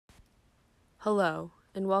Hello,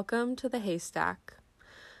 and welcome to the Haystack,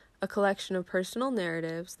 a collection of personal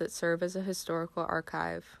narratives that serve as a historical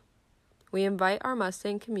archive. We invite our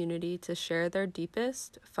Mustang community to share their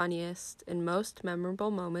deepest, funniest, and most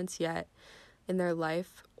memorable moments yet in their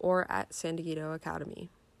life or at San Diego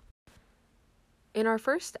Academy. In our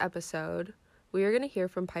first episode, we are going to hear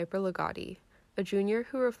from Piper Ligotti, a junior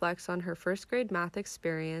who reflects on her first grade math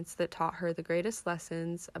experience that taught her the greatest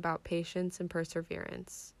lessons about patience and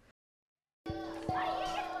perseverance.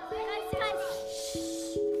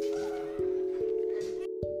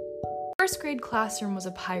 First grade classroom was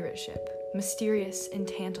a pirate ship, mysterious and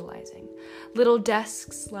tantalizing. Little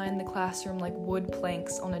desks lined the classroom like wood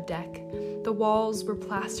planks on a deck. The walls were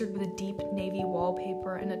plastered with a deep navy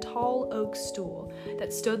wallpaper, and a tall oak stool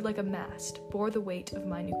that stood like a mast bore the weight of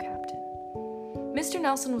my new captain. Mr.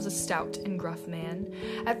 Nelson was a stout and gruff man.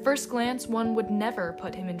 At first glance, one would never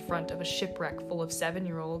put him in front of a shipwreck full of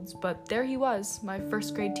 7-year-olds, but there he was, my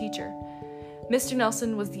first grade teacher. Mr.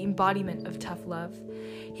 Nelson was the embodiment of tough love.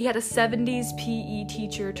 He had a 70s PE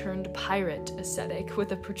teacher turned pirate aesthetic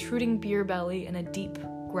with a protruding beer belly and a deep,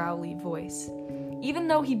 growly voice. Even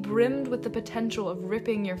though he brimmed with the potential of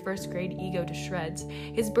ripping your first grade ego to shreds,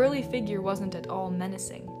 his burly figure wasn't at all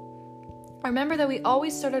menacing. I remember that we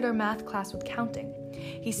always started our math class with counting.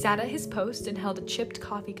 He sat at his post and held a chipped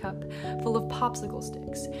coffee cup full of popsicle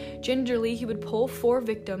sticks. Gingerly, he would pull 4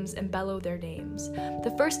 victims and bellow their names.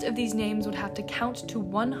 The first of these names would have to count to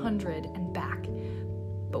 100 and back,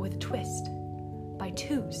 but with a twist, by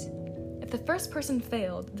twos. If the first person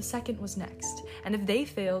failed, the second was next, and if they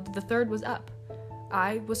failed, the third was up.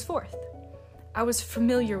 I was fourth. I was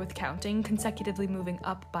familiar with counting, consecutively moving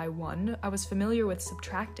up by 1. I was familiar with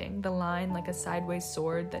subtracting, the line like a sideways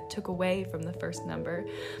sword that took away from the first number.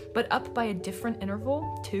 But up by a different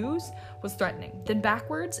interval, 2s, was threatening. Then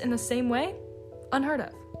backwards, in the same way, unheard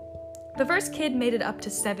of. The first kid made it up to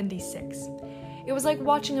 76. It was like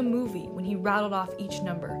watching a movie when he rattled off each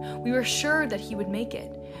number. We were sure that he would make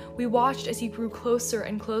it. We watched as he grew closer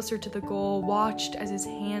and closer to the goal, watched as his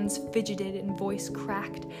hands fidgeted and voice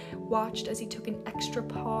cracked, watched as he took an extra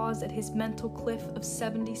pause at his mental cliff of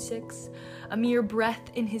 76, a mere breath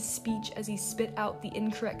in his speech as he spit out the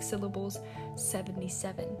incorrect syllables,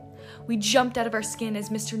 77. We jumped out of our skin as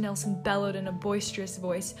Mr. Nelson bellowed in a boisterous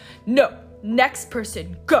voice, "No! Next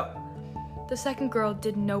person, go!" The second girl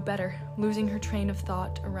did no better, losing her train of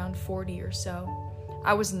thought around 40 or so.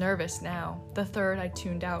 I was nervous now. The third I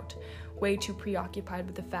tuned out, way too preoccupied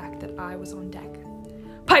with the fact that I was on deck.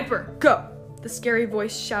 "Piper, go!" The scary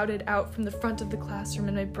voice shouted out from the front of the classroom,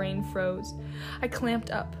 and my brain froze. I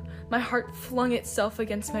clamped up. My heart flung itself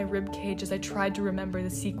against my rib cage as I tried to remember the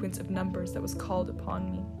sequence of numbers that was called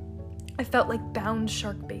upon me. I felt like bound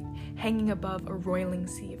shark bait hanging above a roiling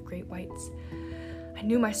sea of great whites. I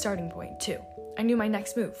knew my starting point, 2. I knew my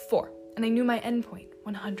next move, 4. And I knew my end point,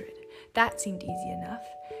 100. That seemed easy enough.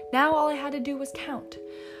 Now all I had to do was count.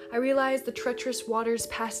 I realized the treacherous waters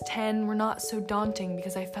past 10 were not so daunting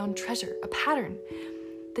because I found treasure, a pattern.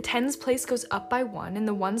 The 10's place goes up by 1, and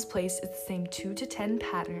the 1's place is the same 2 to 10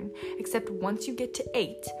 pattern, except once you get to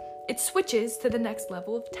 8, it switches to the next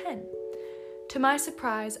level of 10. To my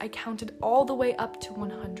surprise, I counted all the way up to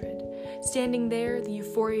 100. Standing there, the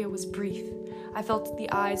euphoria was brief. I felt the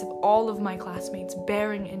eyes of all of my classmates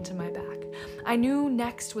bearing into my back. I knew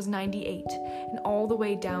next was 98, and all the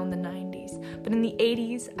way down the 90s, but in the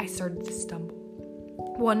 80s, I started to stumble.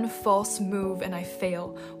 One false move and I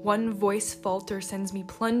fail. One voice falter sends me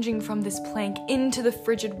plunging from this plank into the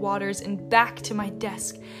frigid waters and back to my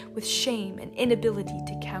desk with shame and inability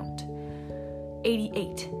to count.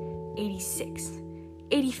 88. 86,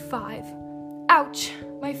 85. Ouch!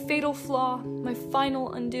 My fatal flaw, my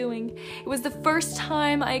final undoing. It was the first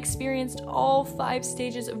time I experienced all 5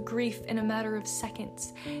 stages of grief in a matter of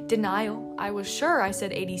seconds. Denial, I was sure I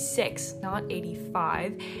said 86, not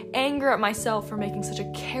 85. Anger at myself for making such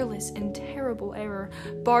a careless and terrible error.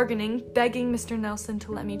 Bargaining, begging Mr. Nelson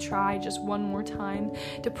to let me try just one more time.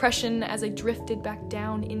 Depression as I drifted back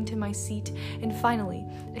down into my seat. And finally,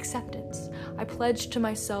 acceptance. I pledged to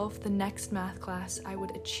myself the next math class I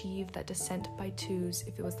would achieve that descent by 2s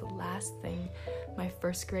if it was the last thing my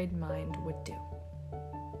first grade mind would do.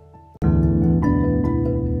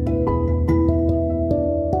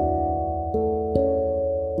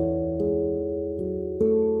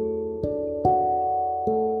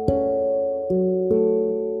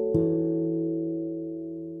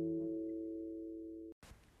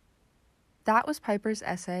 That was Piper's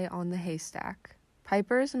essay on the Haystack.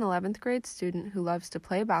 Piper is an 11th grade student who loves to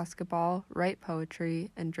play basketball, write poetry,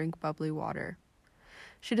 and drink bubbly water.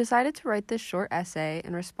 She decided to write this short essay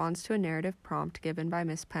in response to a narrative prompt given by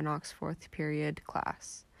Miss Pennock's fourth period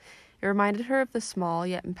class. It reminded her of the small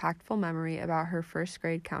yet impactful memory about her first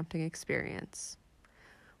grade counting experience.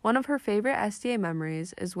 One of her favorite SDA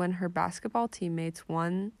memories is when her basketball teammates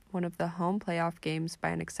won one of the home playoff games by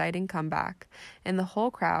an exciting comeback, and the whole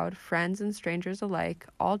crowd, friends and strangers alike,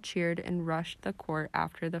 all cheered and rushed the court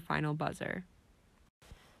after the final buzzer.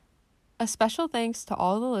 A special thanks to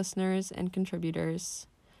all the listeners and contributors.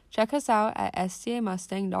 Check us out at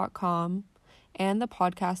sdamustang.com and the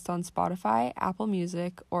podcast on Spotify, Apple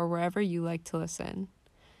Music, or wherever you like to listen.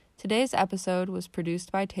 Today's episode was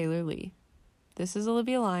produced by Taylor Lee. This is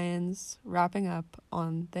Olivia Lyons, wrapping up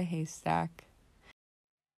on the Haystack.